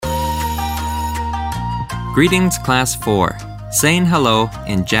Greetings, Class 4. Saying hello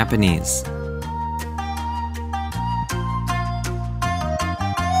in Japanese.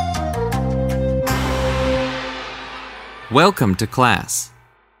 Welcome to class.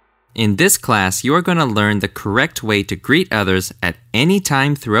 In this class, you are going to learn the correct way to greet others at any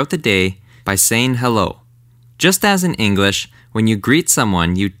time throughout the day by saying hello. Just as in English, when you greet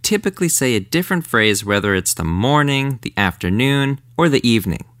someone, you typically say a different phrase whether it's the morning, the afternoon, or the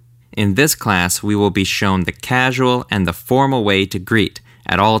evening. In this class, we will be shown the casual and the formal way to greet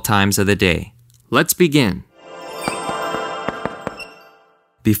at all times of the day. Let's begin.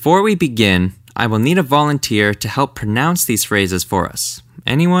 Before we begin, I will need a volunteer to help pronounce these phrases for us.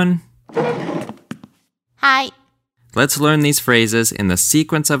 Anyone? Hi. Let's learn these phrases in the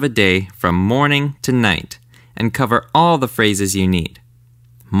sequence of a day from morning to night and cover all the phrases you need.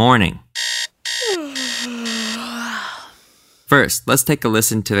 Morning. First, let's take a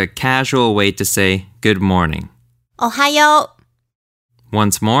listen to the casual way to say good morning. おはよう。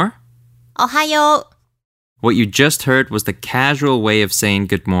 Once more. おはよう。 What you just heard was the casual way of saying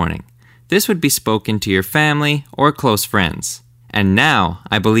good morning. This would be spoken to your family or close friends. And now,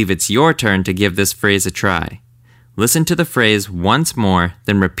 I believe it's your turn to give this phrase a try. Listen to the phrase once more,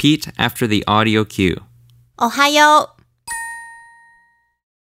 then repeat after the audio cue. おはよう。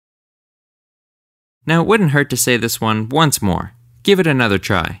 Now, it wouldn't hurt to say this one once more. Give it another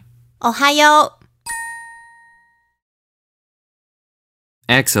try. おはよう。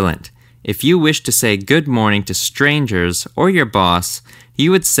 Excellent. If you wish to say good morning to strangers or your boss,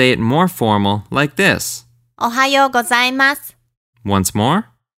 you would say it more formal like this. おはようございます。 Once more.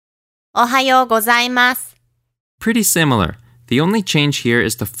 おはようございます。 Pretty similar. The only change here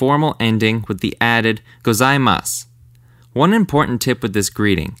is the formal ending with the added gozaimasu. One important tip with this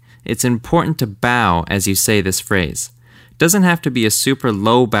greeting. It's important to bow as you say this phrase. Doesn't have to be a super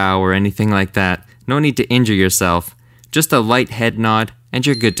low bow or anything like that. No need to injure yourself. Just a light head nod and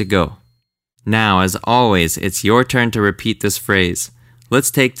you're good to go. Now, as always, it's your turn to repeat this phrase. Let's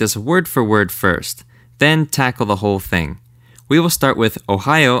take this word for word first, then tackle the whole thing. We will start with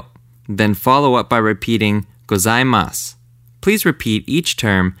ohayo, then follow up by repeating gozaimasu. Please repeat each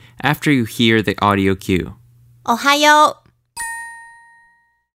term after you hear the audio cue. おはよう。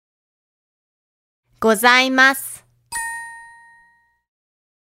ございます。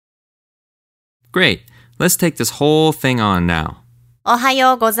 Great. Let's take this whole thing on now. おは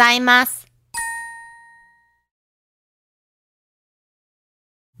ようございます。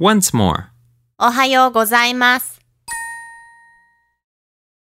 Once more. おはようございます。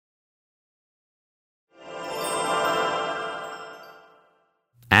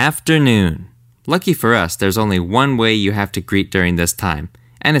 Afternoon. Lucky for us, there's only one way you have to greet during this time,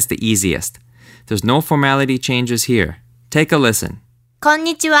 and it's the easiest. There's no formality changes here. Take a listen. こん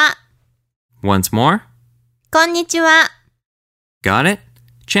にちは。 Once more. こんにちは。 Got it?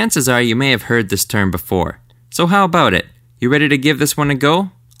 Chances are you may have heard this term before. So how about it? You ready to give this one a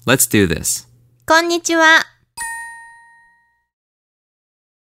go? Let's do this. こんにちは。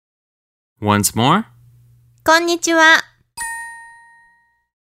 Once more. こんにちは。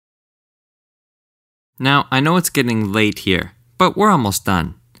 Now, I know it's getting late here, but we're almost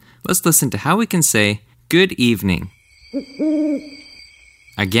done. Let's listen to how we can say good evening.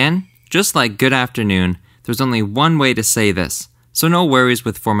 Again, just like good afternoon, there's only one way to say this, so no worries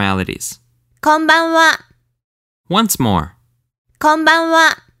with formalities. こんばんは。 Once more. こんばん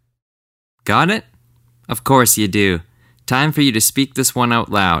は。 Got it? Of course you do. Time for you to speak this one out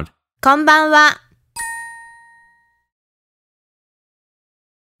loud. こんばんは。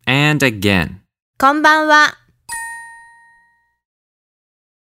 And again. こんばんは。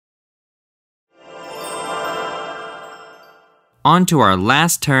 On to our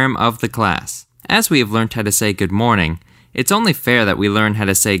last term of the class. As we have learned how to say good morning, it's only fair that we learn how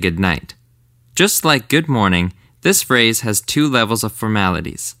to say good night. Just like good morning, this phrase has two levels of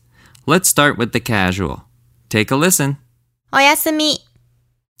formalities. Let's start with the casual. Take a listen. おやすみ。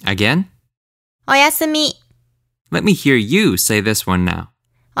 Again. おやすみ。 Let me hear you say this one now.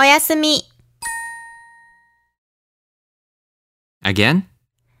 おやすみ。 Again.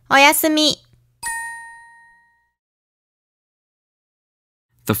 おやすみ。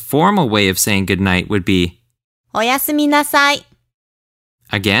 The formal way of saying good night would be おやすみなさい。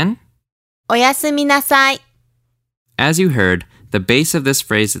 again. おやすみなさい。 As you heard, the base of this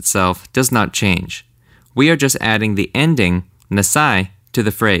phrase itself does not change. We are just adding the ending, nasai, to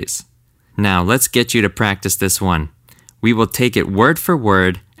the phrase. Now let's get you to practice this one. We will take it word for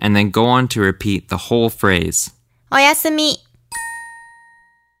word and then go on to repeat the whole phrase. おやすみ。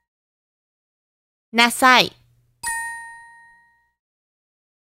なさい。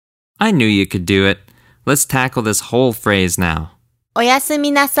 I knew you could do it. Let's tackle this whole phrase now. おやす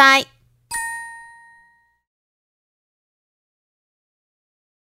みなさい。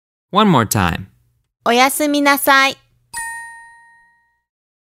One more time. おやすみなさい。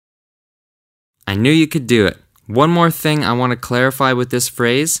I knew you could do it. One more thing I want to clarify with this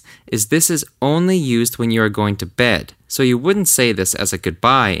phrase is this is only used when you are going to bed. So you wouldn't say this as a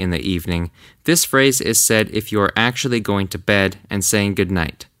goodbye in the evening. This phrase is said if you are actually going to bed and saying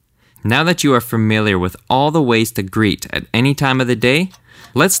goodnight. Now that you are familiar with all the ways to greet at any time of the day,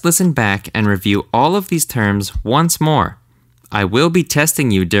 let's listen back and review all of these terms once more. I will be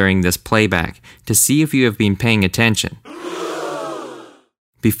testing you during this playback to see if you have been paying attention.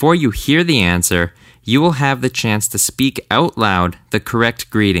 Before you hear the answer, you will have the chance to speak out loud the correct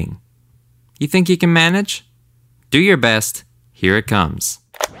greeting. You think you can manage? Do your best. Here it comes.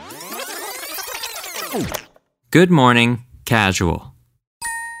 Good morning, casual.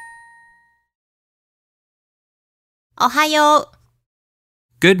 おはよ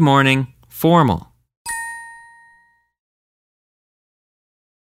う。Good morning, formal.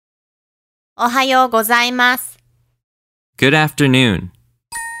 おはようございます。Good afternoon.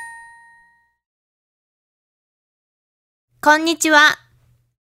 こんにちは。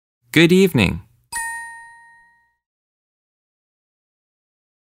Good evening.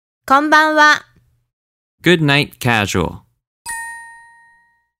 こんばんは。Good night, casual.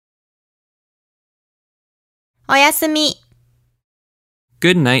 おやすみ。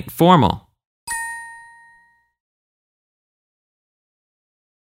Good night, formal.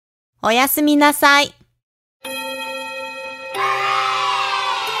 おやすみなさい。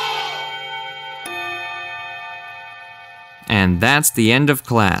And that's the end of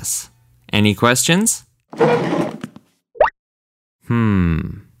class. Any questions?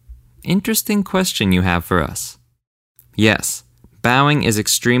 Interesting question you have for us. Yes, bowing is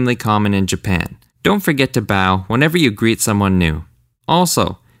extremely common in Japan. Don't forget to bow whenever you greet someone new.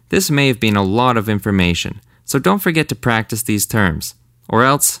 Also, this may have been a lot of information, so don't forget to practice these terms. Or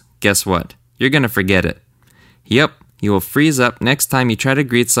else, guess what? You're gonna forget it. Yep, you will freeze up next time you try to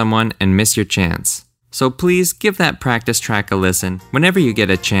greet someone and miss your chance. So please give that practice track a listen whenever you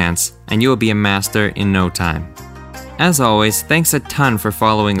get a chance, and you will be a master in no time. As always, thanks a ton for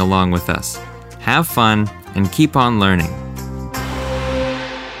following along with us. Have fun and keep on learning.